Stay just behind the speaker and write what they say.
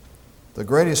The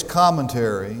greatest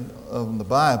commentary of the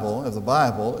Bible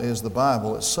is the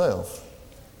Bible itself.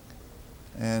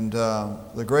 And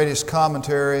the greatest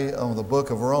commentary on the book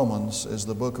of Romans is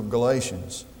the book of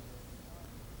Galatians.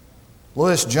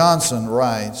 Lewis Johnson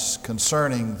writes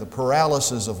concerning the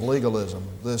paralysis of legalism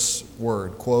this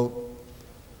word, quote,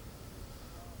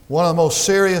 "One of the most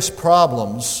serious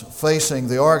problems facing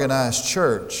the organized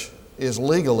church is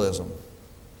legalism.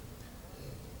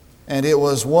 And it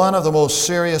was one of the most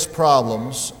serious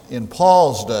problems in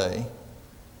Paul's day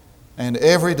and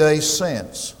every day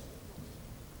since.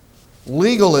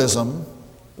 Legalism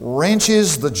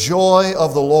wrenches the joy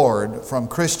of the Lord from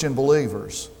Christian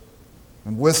believers,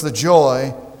 and with the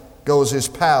joy goes His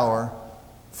power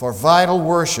for vital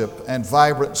worship and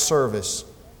vibrant service.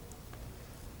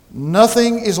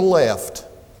 Nothing is left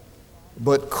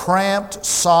but cramped,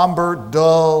 somber,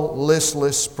 dull,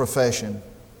 listless profession.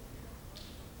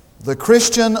 The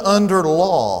Christian under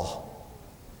law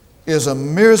is a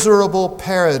miserable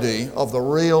parody of the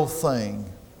real thing.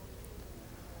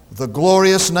 The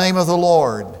glorious name of the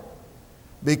Lord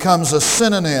becomes a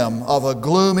synonym of a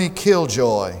gloomy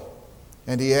killjoy."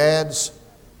 And he adds,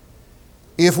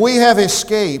 "If we have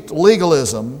escaped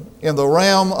legalism in the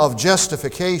realm of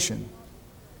justification,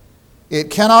 it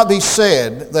cannot be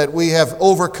said that we have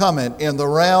overcome it in the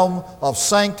realm of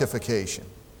sanctification.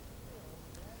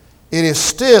 It is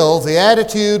still the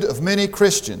attitude of many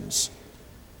Christians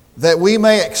that we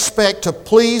may expect to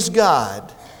please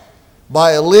God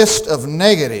by a list of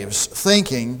negatives,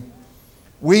 thinking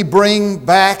we bring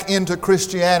back into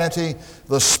Christianity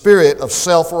the spirit of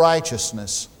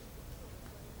self-righteousness.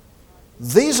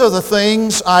 These are the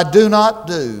things I do not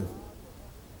do,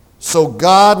 so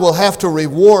God will have to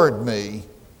reward me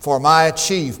for my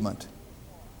achievement.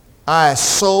 I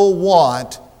so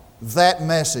want that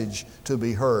message to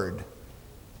be heard."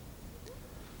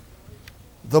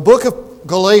 The book of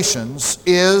Galatians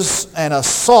is an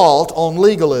assault on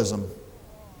legalism.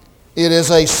 It is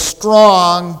a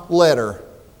strong letter.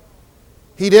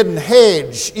 He didn't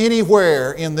hedge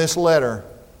anywhere in this letter.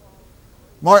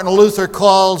 Martin Luther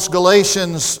calls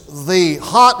Galatians the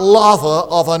hot lava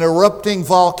of an erupting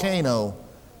volcano.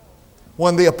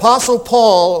 When the Apostle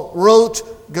Paul wrote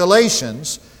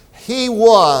Galatians, he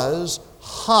was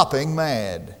hopping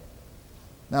mad.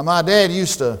 Now, my dad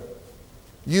used to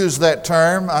use that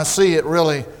term. I see it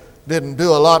really didn't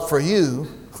do a lot for you.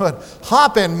 But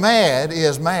hopping mad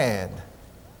is mad.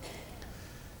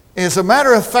 As a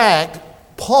matter of fact,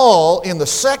 Paul, in the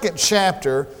second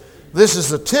chapter, this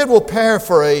is a Tidwell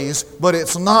paraphrase, but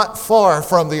it's not far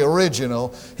from the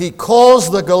original. He calls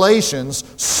the Galatians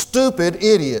stupid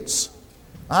idiots.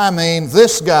 I mean,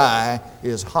 this guy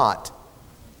is hot.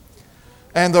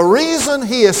 And the reason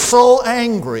he is so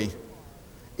angry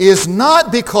is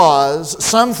not because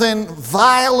something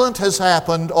violent has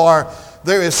happened or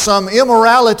there is some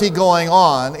immorality going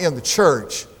on in the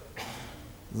church.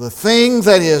 The thing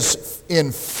that is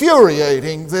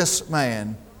infuriating this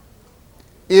man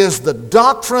is the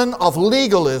doctrine of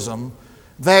legalism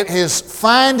that is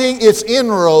finding its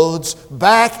inroads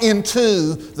back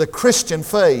into the Christian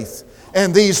faith.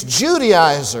 And these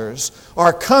Judaizers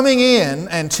are coming in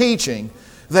and teaching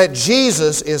that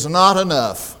Jesus is not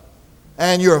enough.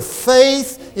 And your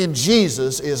faith in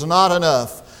Jesus is not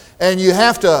enough. And you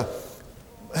have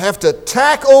to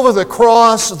tack over the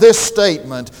cross this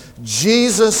statement,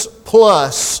 Jesus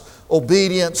plus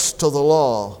obedience to the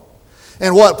law.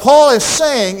 And what Paul is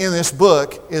saying in this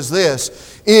book is this: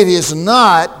 it is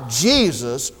not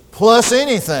Jesus plus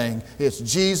anything, it's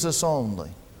Jesus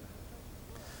only.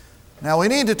 Now we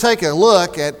need to take a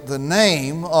look at the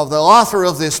name of the author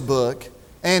of this book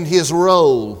and his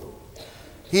role.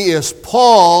 He is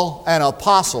Paul, an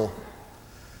apostle.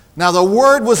 Now the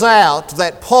word was out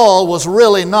that Paul was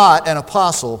really not an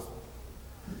apostle.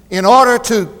 In order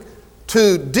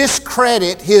to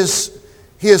discredit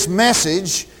his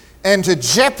message and to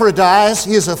jeopardize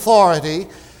his authority,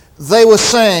 they were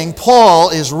saying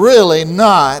Paul is really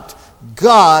not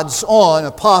God's own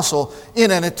apostle in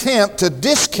an attempt to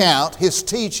discount his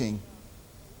teaching.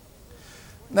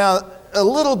 Now, a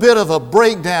little bit of a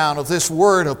breakdown of this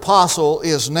word apostle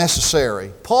is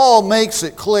necessary. Paul makes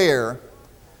it clear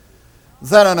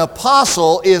that an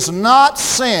apostle is not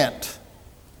sent,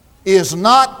 is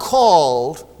not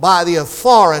called by the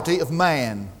authority of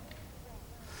man.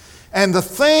 And the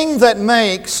thing that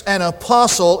makes an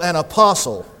apostle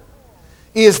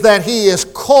is that he is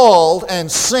called and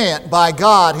sent by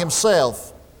God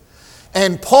Himself.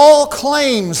 And Paul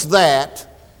claims that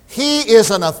he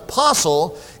is an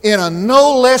apostle in a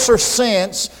no lesser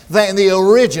sense than the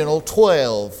original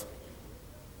 12.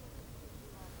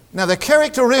 Now, the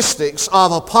characteristics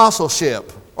of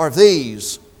apostleship are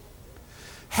these.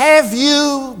 Have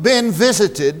you been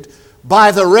visited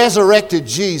by the resurrected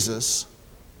Jesus?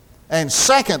 And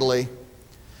secondly,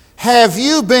 have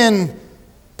you been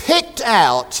picked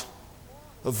out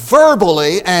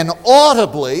verbally and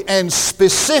audibly and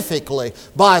specifically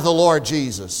by the Lord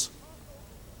Jesus?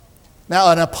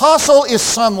 Now, an apostle is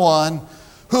someone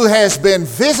who has been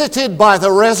visited by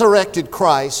the resurrected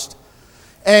Christ,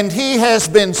 and he has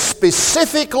been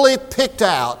specifically picked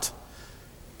out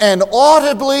and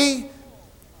audibly,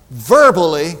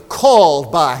 verbally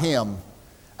called by him.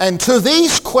 And to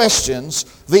these questions,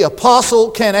 the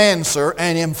apostle can answer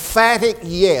an emphatic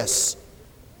yes.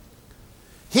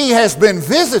 He has been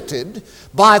visited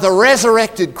by the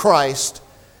resurrected Christ,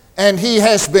 and he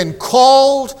has been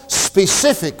called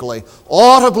specifically,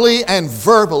 audibly and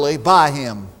verbally by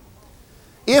him.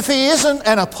 If he isn't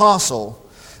an apostle,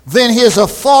 then his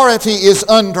authority is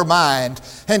undermined,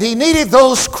 and he needed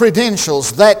those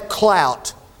credentials, that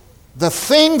clout, the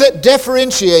thing that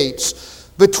differentiates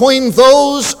between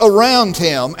those around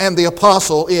him and the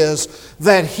apostle is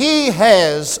that he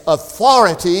has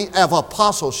authority of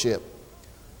apostleship.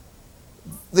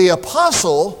 The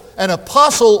apostle, an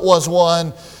apostle was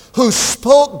one who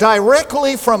spoke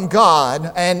directly from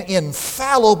God an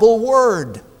infallible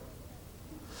word.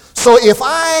 So if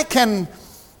I can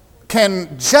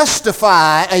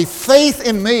justify a faith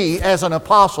in me as an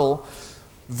apostle,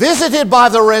 visited by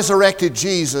the resurrected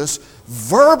Jesus,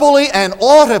 verbally and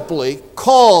audibly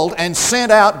called and sent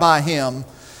out by him,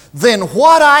 then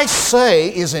what I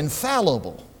say is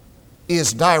infallible,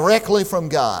 is directly from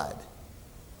God.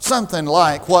 Something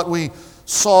like what we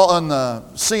saw on the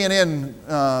CNN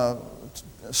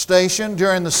station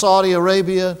during the Saudi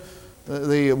Arabia,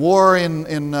 the war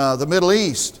in the Middle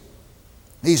East.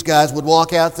 These guys would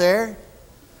walk out there,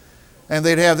 and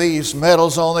they'd have these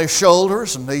medals on their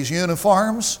shoulders and these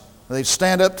uniforms. They'd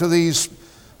stand up to these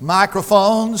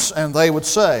microphones, and they would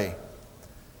say,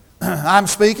 I'm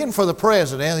speaking for the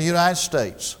President of the United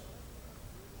States.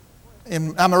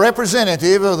 I'm a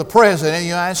representative of the President of the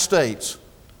United States.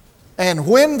 And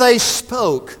when they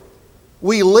spoke,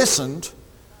 we listened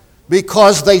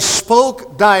because they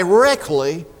spoke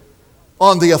directly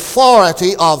on the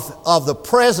authority of the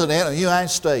President of the United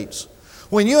States.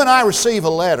 When you and I receive a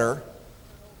letter,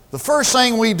 the first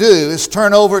thing we do is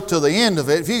turn over to the end of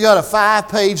it. If you got a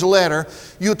 5-page letter,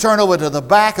 you turn over to the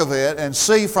back of it and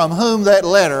see from whom that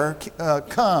letter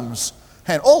comes.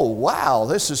 And, oh, wow,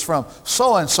 this is from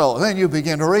so-and-so. Then you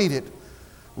begin to read it.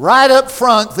 Right up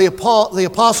front, the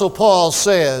Apostle Paul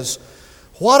says,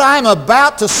 what I'm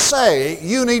about to say,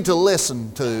 you need to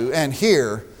listen to and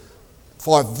hear,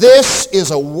 for this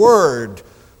is a word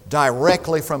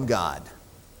directly from God.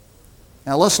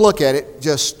 Now let's look at it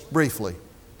just briefly.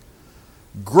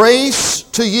 Grace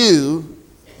to you,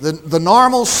 the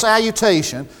normal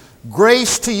salutation,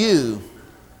 grace to you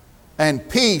and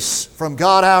peace from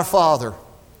God our Father.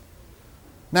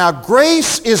 Now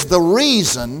grace is the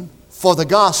reason for the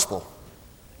gospel.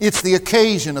 It's the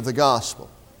occasion of the gospel.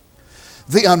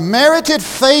 The unmerited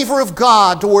favor of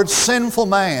God towards sinful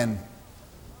man.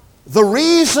 The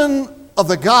reason of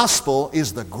the gospel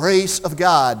is the grace of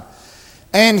God.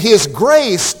 And His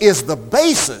grace is the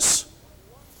basis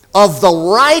of the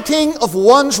righting of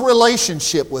one's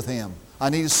relationship with Him.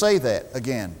 I need to say that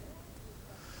again.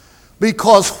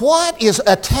 Because what is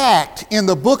attacked in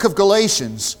the book of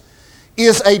Galatians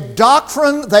is a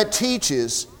doctrine that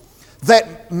teaches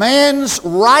that man's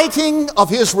righting of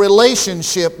his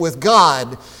relationship with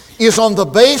God is on the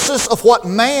basis of what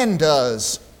man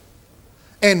does.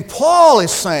 And Paul is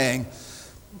saying,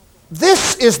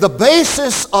 this is the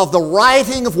basis of the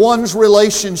righting of one's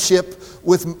relationship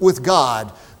with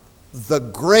God. The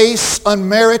grace,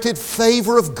 unmerited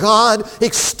favor of God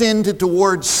extended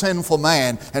towards sinful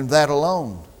man, and that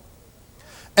alone.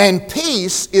 And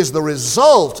peace is the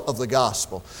result of the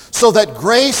gospel. So that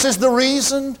grace is the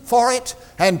reason for it,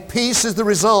 and peace is the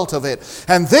result of it.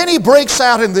 And then he breaks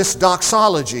out in this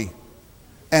doxology.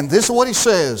 And this is what he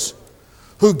says.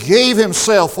 Who gave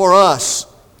himself for us,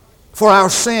 for our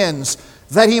sins,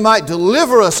 that he might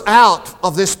deliver us out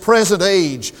of this present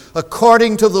age,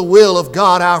 according to the will of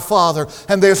God our Father.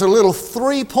 And there's a little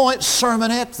 3-point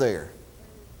sermonette there.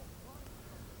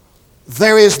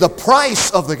 There is the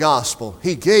price of the gospel.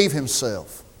 He gave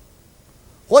himself.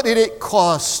 What did it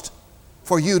cost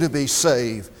for you to be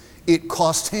saved? It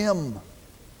cost him.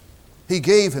 He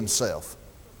gave himself.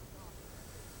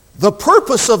 The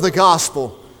purpose of the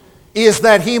gospel is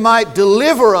that he might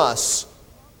deliver us.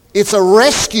 It's a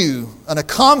rescue, an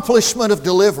accomplishment of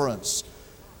deliverance.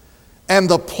 And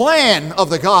the plan of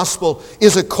the gospel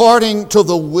is according to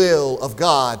the will of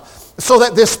God. So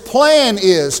that this plan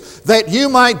is that you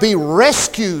might be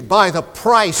rescued by the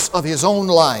price of His own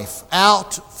life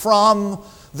out from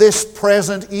this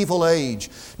present evil age.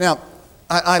 Now,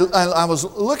 I was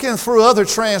looking through other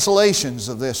translations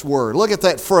of this word. Look at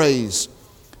that phrase,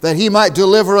 that He might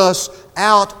deliver us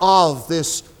out of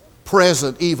this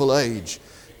present evil age.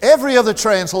 Every other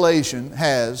translation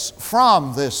has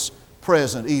from this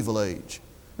present evil age.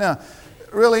 Now,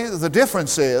 really, the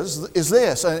difference is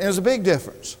this, and there's a big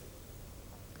difference.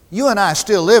 You and I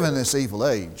still live in this evil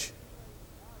age.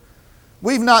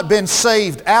 We've not been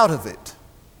saved out of it.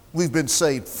 We've been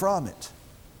saved from it.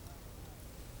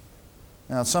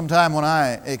 Now, sometime when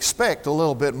I expect a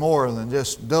little bit more than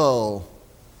just dull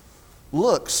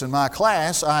looks in my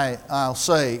class, I'll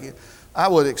say, I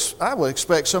would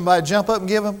expect somebody to jump up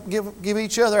and give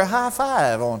each other a high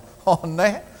five on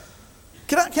that.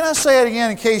 Can I say it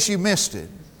again in case you missed it?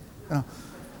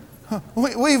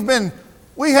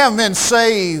 We haven't been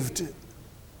saved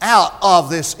out of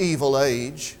this evil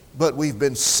age, but we've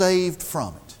been saved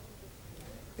from it.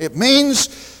 It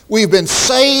means we've been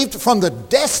saved from the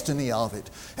destiny of it,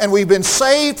 and we've been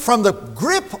saved from the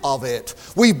grip of it.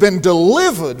 We've been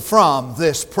delivered from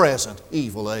this present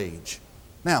evil age.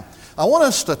 Now, I want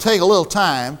us to take a little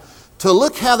time to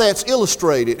look how that's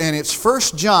illustrated, and it's 1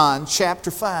 John chapter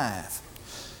 5.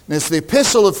 And it's the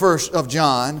epistle of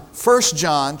John, 1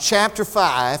 John chapter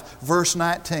 5, verse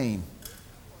 19.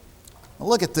 Now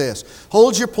look at this.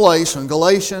 Hold your place in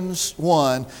Galatians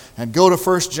 1 and go to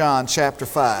 1 John chapter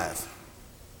 5.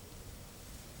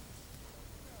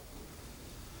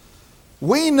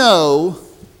 We know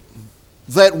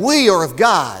that we are of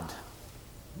God.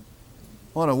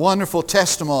 What a wonderful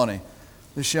testimony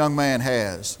this young man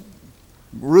has,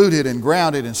 rooted and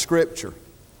grounded in Scripture.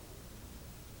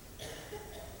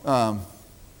 We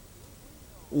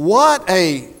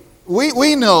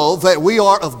know that we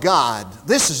are of God.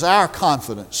 This is our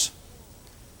confidence.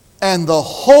 And the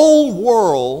whole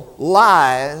world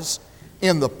lies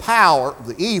in the power of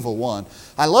the evil one.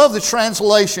 I love the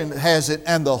translation that has it,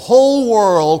 and the whole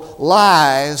world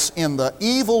lies in the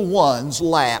evil one's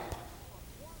lap.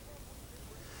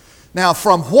 Now,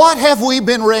 from what have we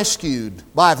been rescued?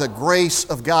 By the grace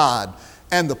of God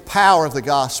and the power of the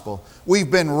gospel.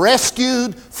 We've been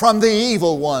rescued from the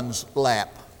evil one's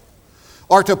lap.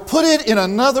 Or to put it in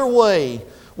another way,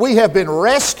 we have been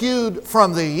rescued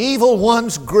from the evil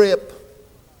one's grip.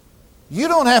 You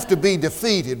don't have to be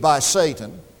defeated by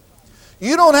Satan.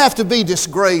 You don't have to be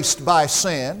disgraced by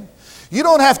sin. You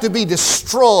don't have to be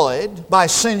destroyed by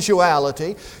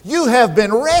sensuality. You have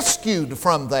been rescued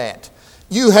from that.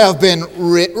 You have been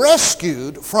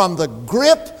rescued from the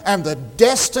grip and the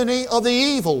destiny of the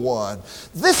evil one.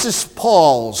 This is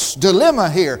Paul's dilemma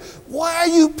here. Why are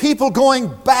you people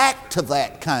going back to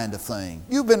that kind of thing?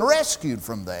 You've been rescued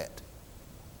from that.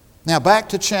 Now back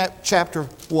to chapter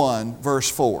 1, verse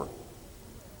 4.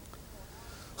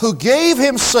 Who gave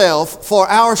Himself for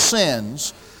our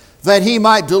sins, that He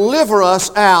might deliver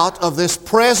us out of this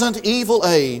present evil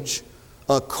age,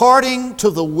 according to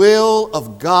the will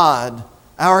of God,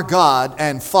 our God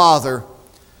and Father.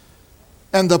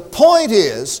 And the point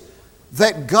is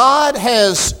that God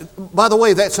has, by the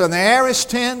way, that's an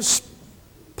aorist tense,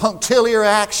 punctiliar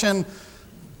action,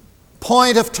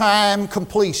 point of time,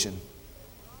 completion.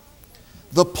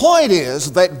 The point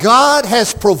is that God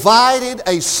has provided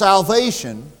a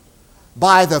salvation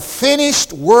by the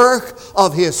finished work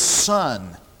of His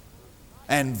Son.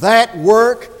 And that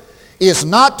work is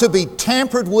not to be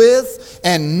tampered with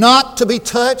and not to be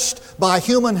touched by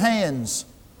human hands.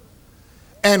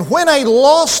 And when a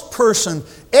lost person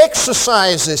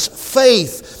exercises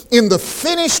faith in the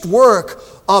finished work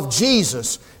of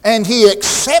Jesus, and he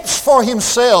accepts for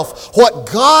himself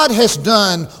what God has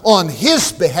done on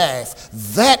his behalf,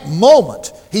 that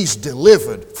moment he's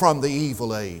delivered from the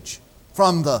evil age,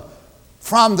 from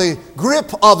the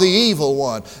grip of the evil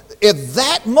one. At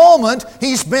that moment,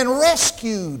 he's been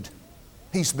rescued.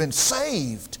 He's been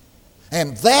saved.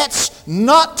 And that's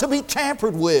not to be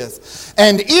tampered with.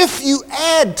 And if you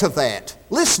add to that,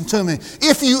 listen to me,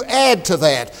 if you add to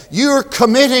that, you're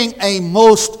committing a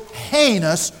most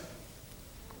heinous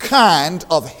kind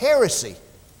of heresy.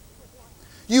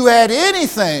 You add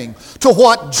anything to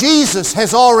what Jesus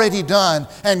has already done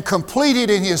and completed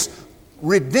in His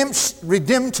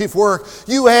redemptive work,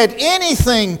 you add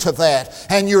anything to that,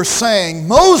 and you're saying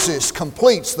Moses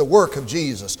completes the work of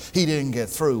Jesus. He didn't get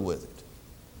through with it.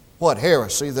 What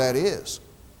heresy that is.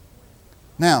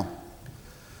 Now,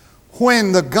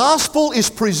 when the gospel is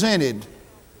presented,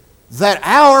 that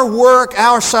our work,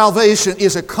 our salvation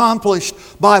is accomplished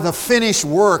by the finished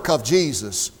work of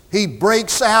Jesus. He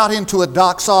breaks out into a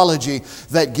doxology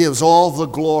that gives all the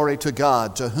glory to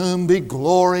God, to whom be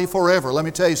glory forever. Let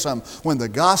me tell you something. When the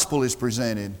gospel is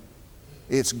presented,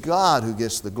 it's God who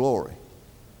gets the glory,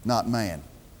 not man.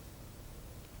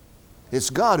 It's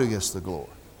God who gets the glory.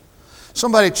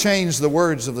 Somebody changed the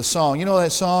words of the song. You know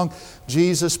that song?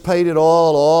 Jesus paid it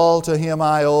all to Him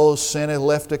I owe. Sin had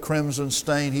left a crimson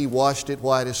stain, He washed it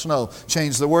white as snow.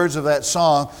 Changed the words of that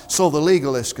song so the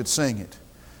legalists could sing it.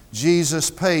 Jesus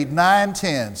paid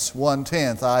 9/10,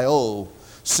 1/10 I owe.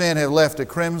 Sin had left a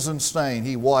crimson stain,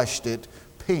 He washed it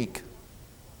pink.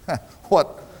 How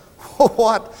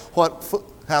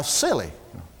silly.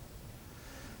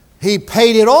 He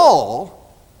paid it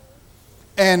all,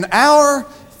 and our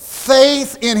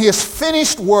faith in His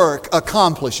finished work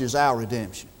accomplishes our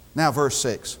redemption. Now verse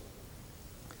 6.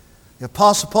 The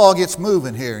Apostle Paul gets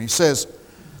moving here. He says,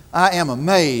 I am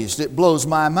amazed. It blows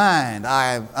my mind.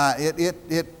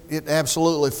 It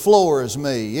absolutely floors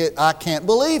me. I can't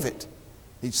believe it,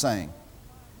 he's saying.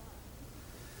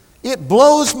 It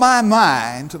blows my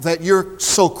mind that you're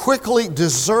so quickly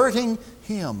deserting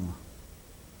Him.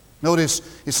 Notice,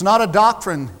 it's not a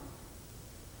doctrine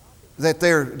that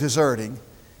they're deserting.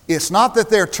 It's not that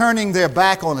they're turning their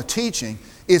back on a teaching.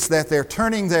 It's that they're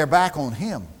turning their back on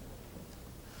Him.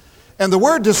 And the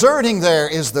word deserting there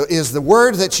is the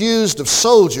word that's used of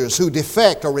soldiers who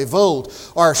defect or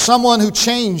revolt, or someone who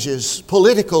changes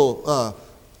political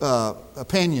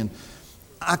opinion.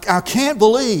 I can't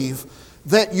believe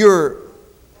that you're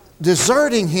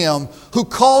deserting Him who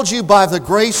called you by the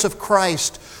grace of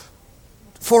Christ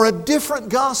for a different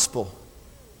gospel,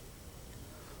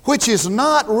 which is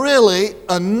not really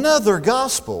another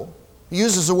gospel. He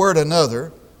uses the word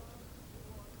another.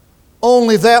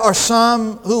 Only there are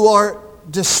some who are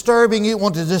disturbing you,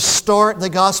 want to distort the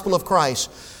gospel of Christ.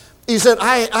 He said,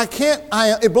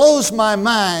 it blows my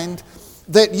mind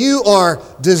that you are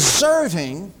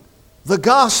deserting the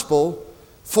gospel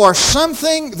for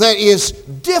something that is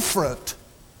different.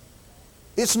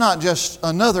 It's not just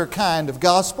another kind of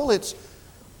gospel. It's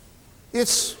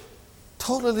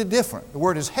totally different. The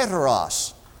word is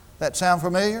heteros. That sound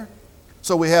familiar?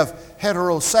 So we have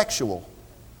heterosexual.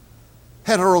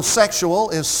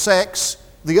 Heterosexual is sex,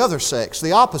 the other sex,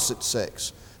 the opposite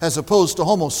sex, as opposed to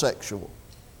homosexual.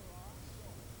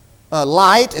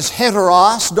 Light is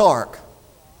heteros, dark.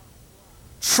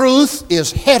 Truth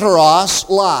is heteros,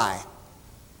 lie.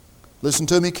 Listen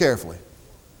to me carefully.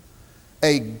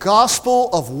 A gospel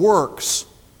of works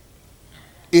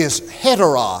is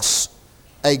heteros,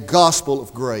 a gospel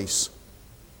of grace.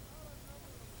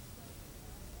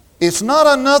 It's not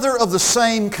another of the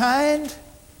same kind.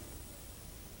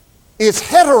 It's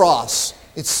heteros.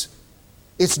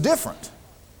 It's different.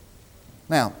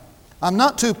 Now, I'm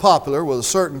not too popular with a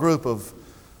certain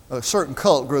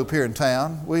cult group here in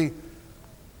town.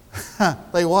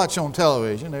 They watch on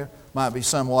television. There might be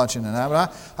some watching tonight,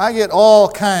 but I get all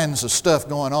kinds of stuff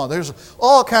going on. There's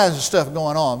all kinds of stuff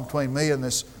going on between me and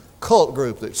this cult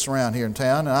group that's around here in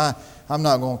town, and I'm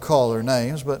not going to call their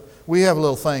names, but we have a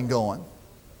little thing going.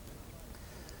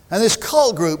 And this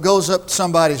cult group goes up to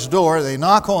somebody's door, they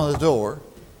knock on the door,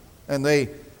 and they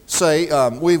say,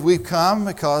 we've come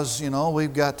because,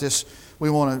 we've got this, we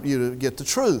want you to get the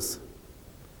truth.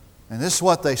 And this is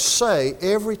what they say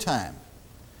every time.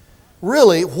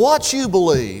 Really, what you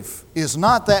believe is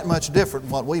not that much different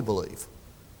from what we believe.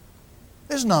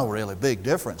 There's no really big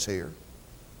difference here.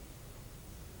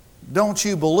 Don't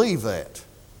you believe that?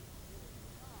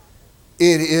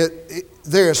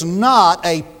 There's not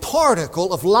a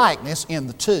particle of likeness in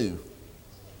the two.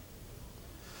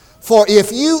 For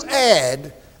if you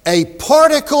add a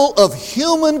particle of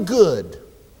human good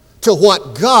to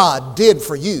what God did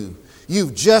for you,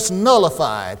 you've just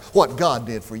nullified what God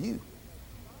did for you.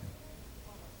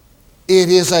 It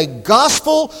is a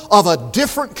gospel of a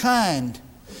different kind.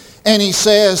 And he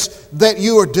says that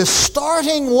you are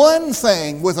distorting one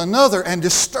thing with another and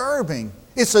disturbing.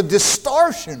 It's a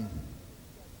distortion.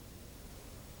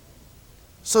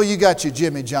 So you got your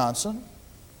Jimmy Johnson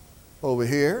over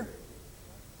here.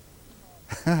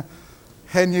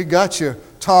 And you got your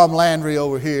Tom Landry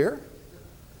over here.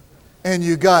 And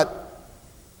you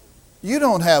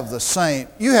don't have the same,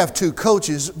 you have two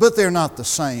coaches, but they're not the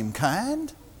same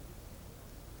kind.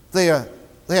 They have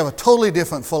a totally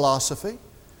different philosophy,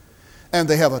 and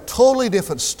they have a totally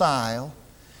different style,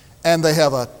 and they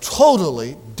have a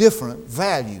totally different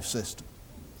value system.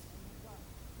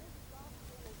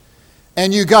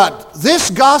 And you got this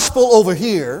gospel over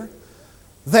here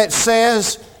that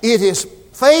says it is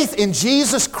faith in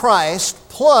Jesus Christ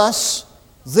plus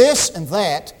this and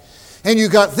that. And you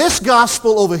got this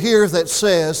gospel over here that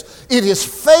says it is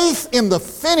faith in the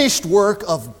finished work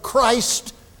of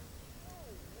Christ,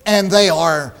 and they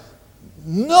are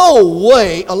no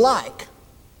way alike.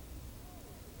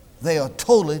 They are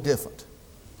totally different.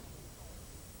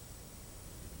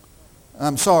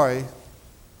 I'm sorry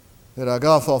that I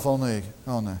got off on the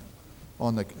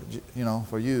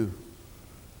for you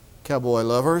cowboy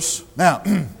lovers. Now,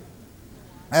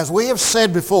 as we have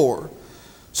said before,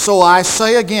 so I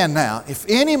say again now, if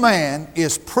any man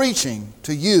is preaching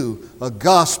to you a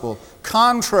gospel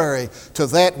contrary to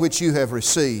that which you have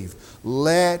received,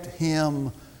 let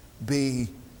him be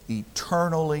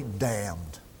eternally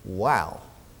damned. Wow.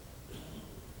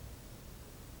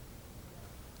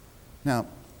 Now,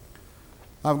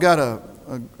 I've got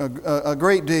a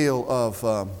great deal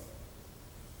of,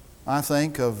 I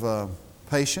think, of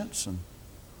patience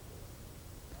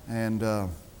and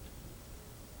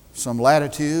some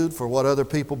latitude for what other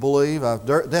people believe. I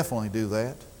definitely do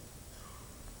that.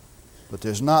 But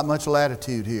there's not much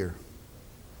latitude here.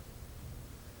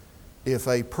 If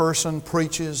a person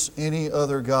preaches any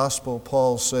other gospel,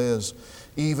 Paul says,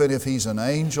 even if he's an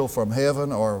angel from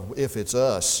heaven or if it's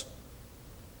us,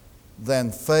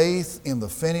 then faith in the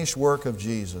finished work of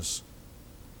Jesus,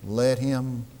 let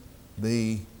him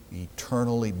be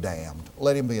eternally damned.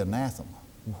 Let him be anathema.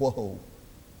 Whoa.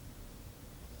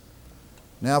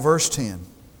 Now verse 10.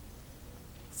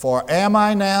 For am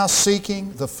I now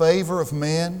seeking the favor of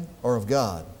men or of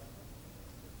God?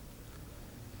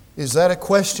 Is that a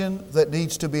question that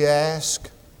needs to be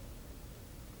asked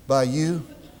by you?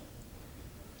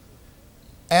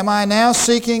 Am I now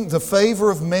seeking the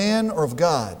favor of men or of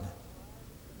God?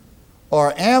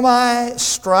 Or am I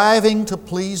striving to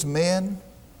please men?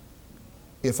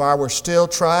 If I were still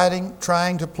trying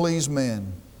to please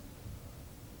men,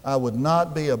 I would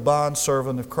not be a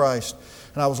bondservant of Christ.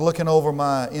 And I was looking over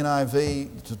my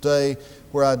NIV today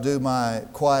where I do my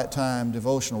quiet time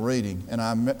devotional reading. And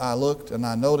I looked and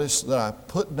I noticed that I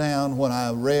put down when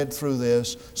I read through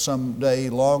this some day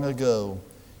long ago,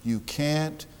 you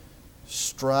can't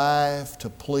strive to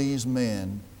please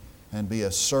men and be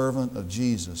a servant of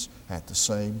Jesus at the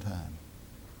same time.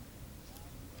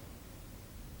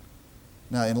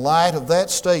 Now, in light of that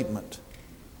statement,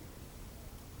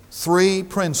 3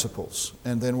 principles,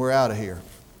 and then we're out of here.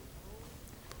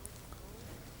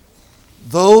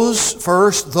 Those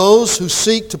who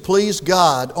seek to please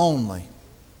God only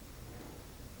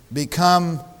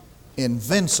become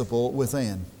invincible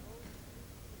within.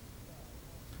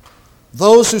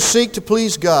 Those who seek to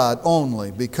please God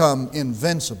only become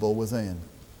invincible within.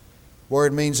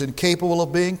 Word means incapable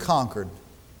of being conquered,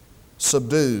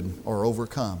 subdued, or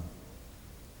overcome.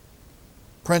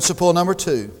 Principle number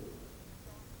 2.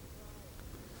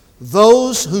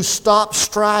 Those who stop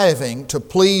striving to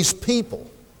please people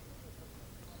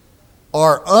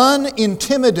are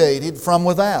unintimidated from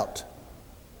without.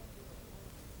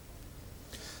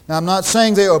 Now, I'm not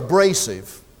saying they're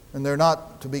abrasive, and they're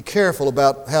not to be careful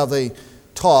about how they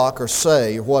talk or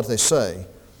say or what they say.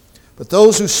 But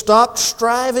those who stop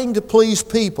striving to please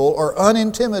people are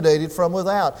unintimidated from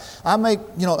without. I made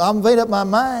up my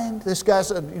mind. This guy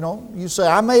said, you say,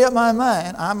 I made up my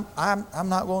mind. I'm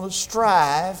not going to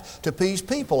strive to please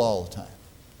people all the time.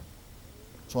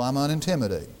 So I'm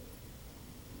unintimidated.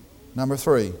 Number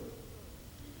 3,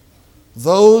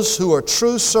 those who are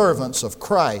true servants of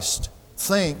Christ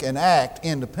think and act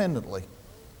independently.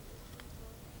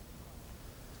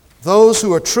 Those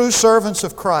who are true servants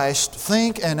of Christ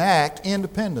think and act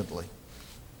independently.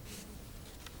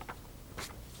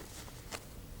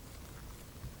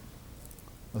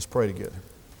 Let's pray together.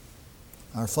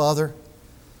 Our Father,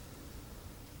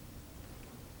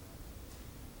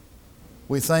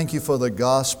 we thank you for the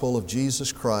gospel of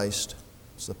Jesus Christ.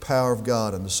 It's the power of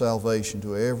God and the salvation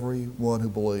to everyone who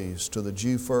believes, to the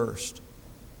Jew first,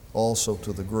 also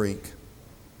to the Greek.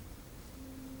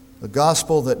 The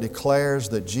gospel that declares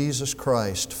that Jesus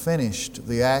Christ finished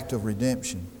the act of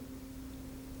redemption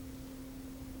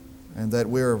and that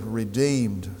we're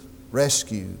redeemed,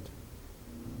 rescued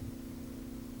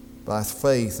by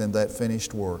faith in that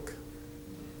finished work.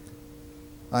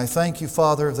 I thank you,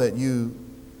 Father, that you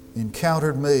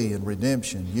encountered me in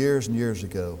redemption years and years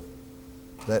ago.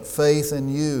 That faith in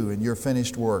you and your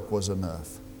finished work was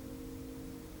enough.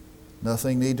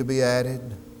 Nothing need to be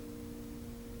added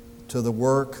to the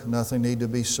work. Nothing need to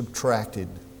be subtracted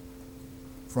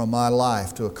from my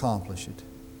life to accomplish it.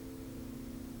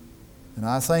 And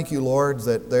I thank you, Lord,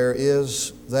 that there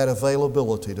is that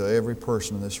availability to every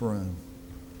person in this room.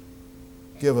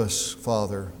 Give us,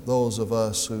 Father, those of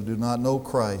us who do not know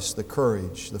Christ, the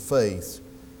courage, the faith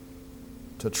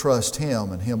to trust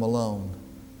Him and Him alone,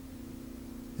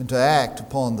 and to act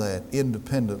upon that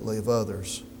independently of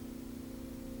others.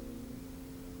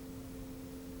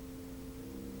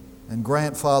 And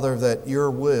grant, Father, that Your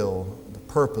will, the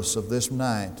purpose of this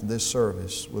night, this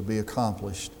service, would be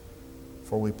accomplished.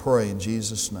 For we pray in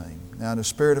Jesus' name. Now, in the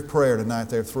spirit of prayer tonight,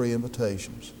 there are 3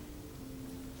 invitations.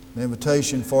 An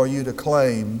invitation for you to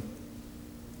claim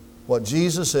what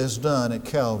Jesus has done at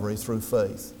Calvary through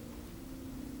faith.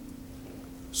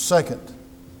 Second,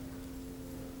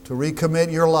 to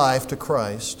recommit your life to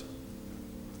Christ,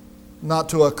 not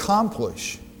to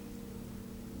accomplish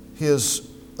His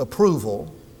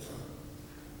approval,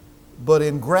 but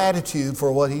in gratitude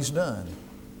for what He's done,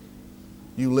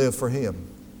 you live for Him.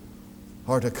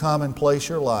 Or to come and place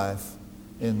your life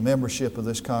in membership of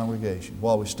this congregation.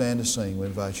 While we stand to sing, we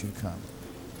invite you to come.